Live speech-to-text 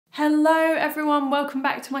Hello everyone, welcome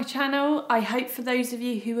back to my channel. I hope for those of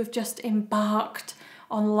you who have just embarked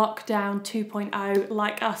on lockdown 2.0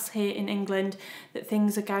 like us here in England that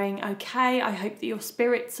things are going okay. I hope that your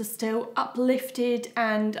spirits are still uplifted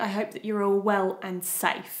and I hope that you're all well and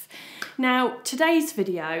safe. Now today's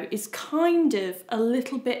video is kind of a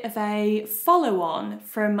little bit of a follow-on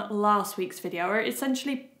from last week's video, or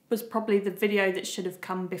essentially was probably the video that should have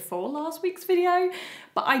come before last week's video,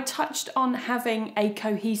 but I touched on having a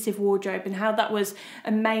cohesive wardrobe and how that was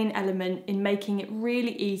a main element in making it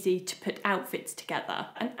really easy to put outfits together.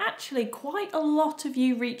 And actually quite a lot of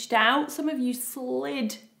you reached out, some of you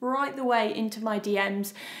slid right the way into my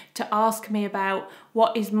DMs to ask me about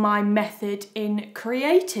what is my method in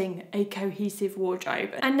creating a cohesive wardrobe.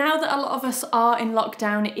 And now that a lot of us are in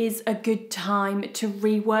lockdown, it is a good time to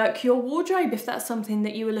rework your wardrobe if that's something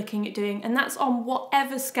that you were looking at doing. And that's on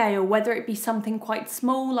whatever scale, whether it be something quite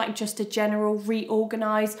small, like just a general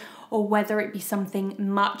reorganize, or whether it be something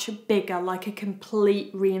much bigger, like a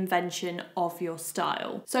complete reinvention of your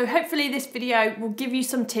style. So hopefully this video will give you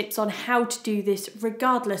some tips on how to do this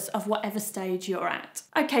regardless of whatever stage you're at.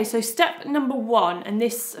 Okay, so step number one, and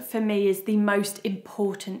this for me is the most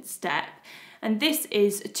important step, and this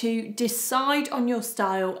is to decide on your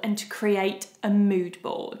style and to create a mood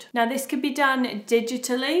board. Now this could be done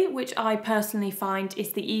digitally, which I personally find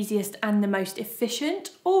is the easiest and the most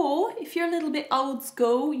efficient, or if you're a little bit old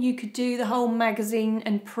school, you could do the whole magazine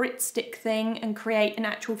and Pritt stick thing and create an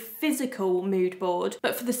actual physical mood board.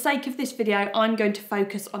 But for the sake of this video, I'm going to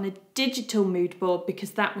focus on a digital mood board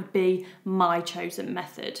because that would be my chosen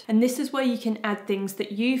method. And this is where you can add things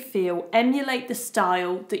that you feel emulate the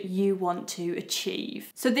style that you want to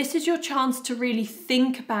achieve. So this is your chance to really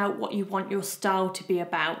think about what you want your style to be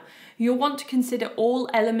about. You'll want to consider all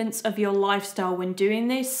elements of your lifestyle when doing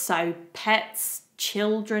this, so pets,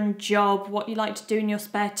 children, job, what you like to do in your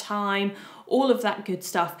spare time, all of that good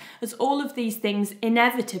stuff, as all of these things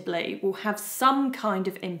inevitably will have some kind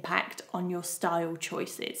of impact on your style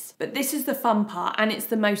choices. But this is the fun part and it's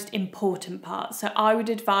the most important part, so I would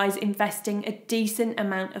advise investing a decent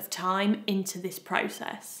amount of time into this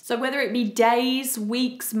process. So whether it be days,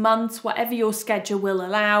 weeks, months, whatever your schedule will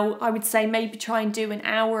allow, I would say maybe try and do an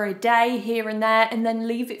hour a day here and there and then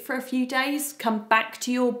leave it for a few days, come back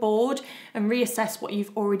to your board and reassess what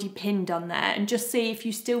you've already pinned on there and just see if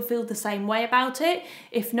you still feel the same way about it.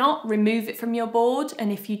 If not, remove it from your board,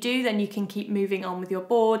 and if you do, then you can keep moving on with your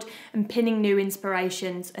board and pinning new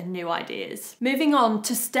inspirations and new ideas. Moving on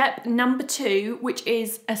to step number 2, which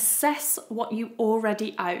is assess what you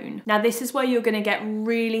already own. Now this is where you're going to get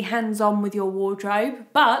really hands-on with your wardrobe,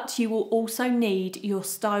 but you will also need your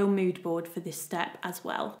style mood board for this step as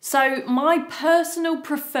well. So my personal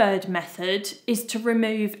preferred method is to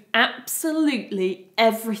remove absolutely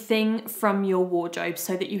everything from your wardrobe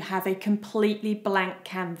so that you have a completely blank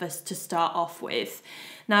canvas to start off with.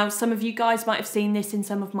 Now, some of you guys might have seen this in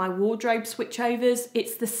some of my wardrobe switchovers.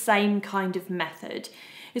 It's the same kind of method.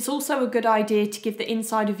 It's also a good idea to give the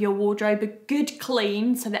inside of your wardrobe a good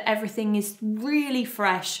clean so that everything is really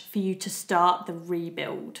fresh for you to start the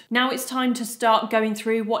rebuild. Now it's time to start going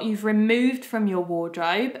through what you've removed from your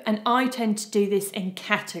wardrobe, and I tend to do this in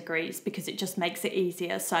categories because it just makes it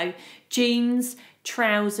easier. So jeans,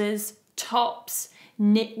 trousers, tops,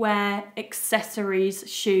 knitwear, accessories,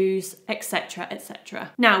 shoes, etc,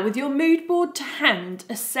 etc. Now with your mood board to hand,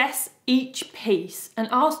 assess each piece and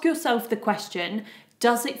ask yourself the question,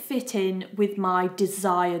 does it fit in with my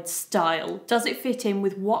desired style? Does it fit in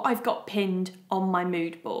with what I've got pinned on my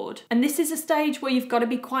mood board? And this is a stage where you've got to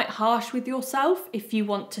be quite harsh with yourself if you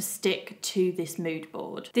want to stick to this mood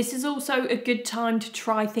board. This is also a good time to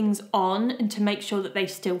try things on and to make sure that they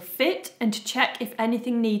still fit and to check if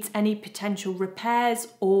anything needs any potential repairs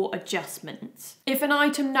or adjustments. If an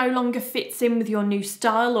item no longer fits in with your new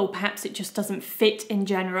style, or perhaps it just doesn't fit in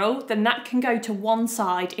general, then that can go to one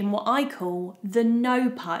side in what I call the no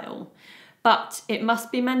pile. But it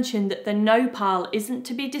must be mentioned that the no pile isn't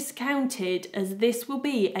to be discounted, as this will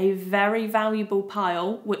be a very valuable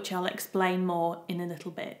pile, which I'll explain more in a little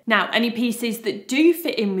bit. Now, any pieces that do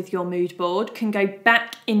fit in with your mood board can go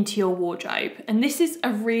back into your wardrobe. And this is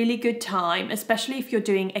a really good time, especially if you're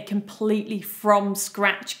doing a completely from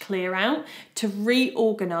scratch clear out, to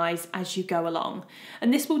reorganize as you go along.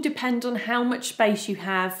 And this will depend on how much space you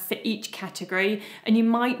have for each category, and you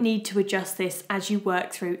might need to adjust this as you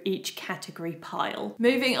work through each category pile.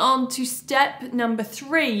 Moving on to step number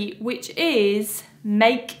 3, which is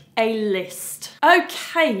make a list.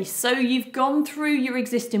 Okay, so you've gone through your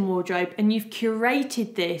existing wardrobe and you've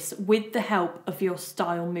curated this with the help of your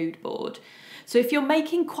style mood board. So if you're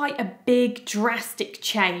making quite a big drastic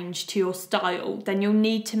change to your style, then you'll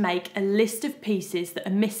need to make a list of pieces that are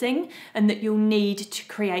missing and that you'll need to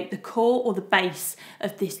create the core or the base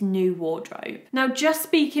of this new wardrobe. Now, just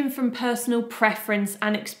speaking from personal preference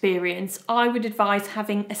and experience, I would advise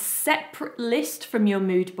having a separate list from your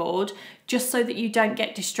mood board, just so that you don't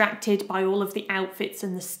get distracted by all of the outfits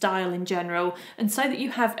and the style in general, and so that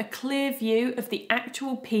you have a clear view of the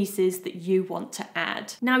actual pieces that you want to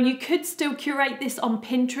add. Now, you could still curate this on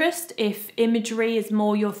Pinterest if imagery is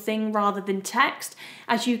more your thing rather than text.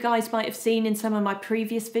 As you guys might have seen in some of my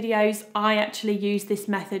previous videos, I actually use this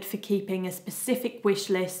method for keeping a specific wish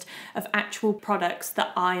list of actual products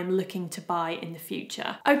that I am looking to buy in the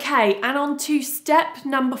future. Okay, and on to step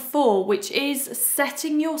number 4, which is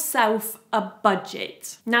setting yourself a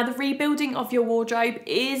budget. Now, the rebuilding of your wardrobe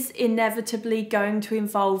is inevitably going to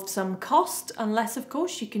involve some cost, unless of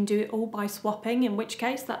course you can do it all by swapping, in which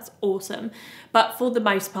case that's awesome. But for the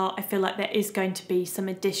most part, I feel like there is going to be some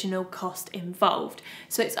additional cost involved.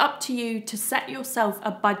 So it's up to you to set yourself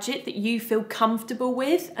a budget that you feel comfortable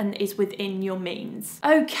with and is within your means.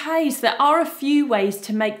 Okay, so there are a few ways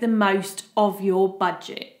to make the most of your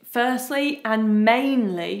budget. Firstly and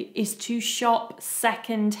mainly is to shop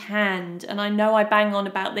second hand. And I know I bang on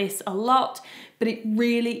about this a lot, but it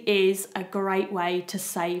really is a great way to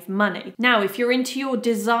save money. Now, if you're into your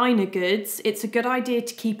designer goods, it's a good idea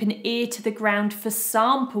to keep an ear to the ground for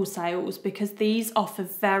sample sales because these offer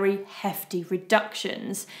very hefty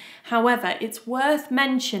reductions. However, it's worth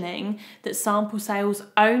mentioning that sample sales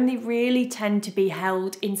only really tend to be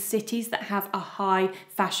held in cities that have a high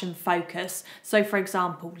fashion focus. So for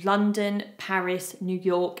example, London, Paris, New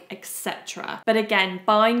York, etc. But again,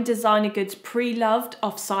 buying designer goods pre-loved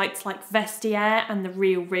off sites like Vestiaire and The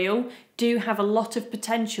Real do have a lot of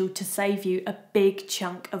potential to save you a big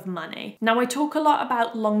chunk of money. Now, I talk a lot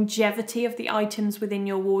about longevity of the items within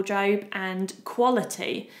your wardrobe and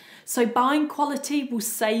quality. So buying quality will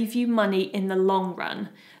save you money in the long run.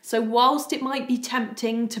 So whilst it might be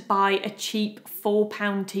tempting to buy a cheap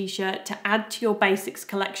 £4 t-shirt to add to your basics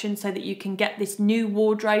collection so that you can get this new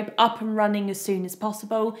wardrobe up and running as soon as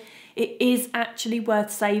possible, it is actually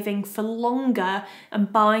worth saving for longer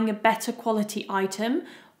and buying a better quality item,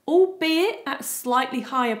 albeit at a slightly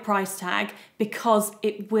higher price tag, because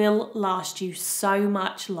it will last you so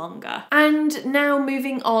much longer. And now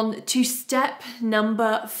moving on to step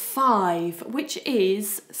number 5, which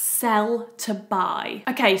is sell to buy.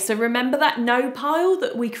 Okay, so remember that no pile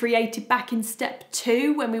that we created back in step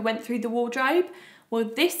 2 when we went through the wardrobe? Well,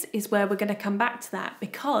 this is where we're going to come back to that,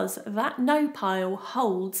 because that no pile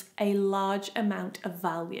holds a large amount of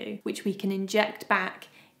value, which we can inject back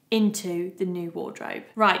into the new wardrobe.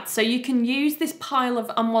 Right, so you can use this pile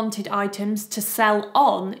of unwanted items to sell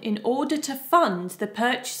on in order to fund the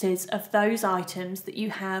purchases of those items that you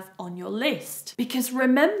have on your list. Because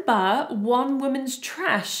remember, one woman's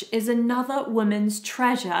trash is another woman's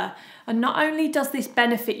treasure. And not only does this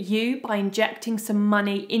benefit you by injecting some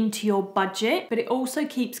money into your budget, but it also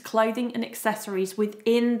keeps clothing and accessories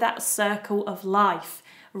within that circle of life,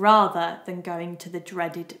 rather than going to the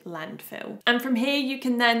dreaded landfill. And from here you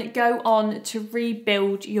can then go on to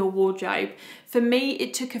rebuild your wardrobe. For me,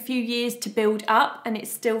 it took a few years to build up, and it's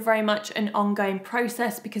still very much an ongoing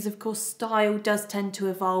process because of course style does tend to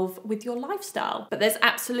evolve with your lifestyle. But there's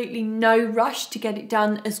absolutely no rush to get it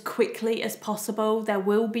done as quickly as possible. There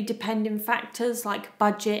will be depending factors like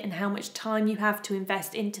budget and how much time you have to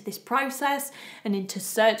invest into this process and into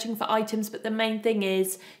searching for items, but the main thing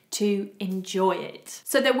is to enjoy it.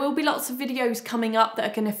 So there will be lots of videos coming up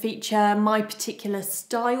that are going to feature my particular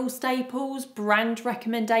style staples, brand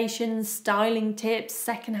recommendations, styling tips,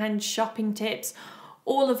 secondhand shopping tips,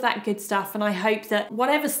 all of that good stuff. And I hope that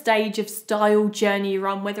whatever stage of style journey you're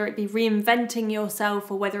on, whether it be reinventing yourself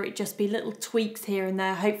or whether it just be little tweaks here and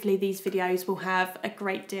there, hopefully these videos will have a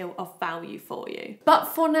great deal of value for you. But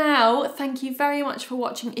for now, thank you very much for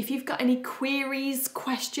watching. If you've got any queries,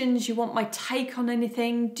 questions, you want my take on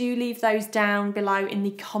anything, do leave those down below in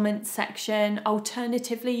the comments section.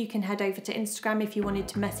 Alternatively, you can head over to Instagram if you wanted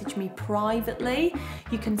to message me privately.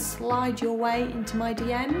 You can slide your way into my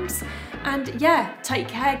DMs. And yeah, take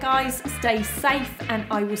care guys, stay safe, and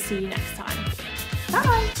I will see you next time.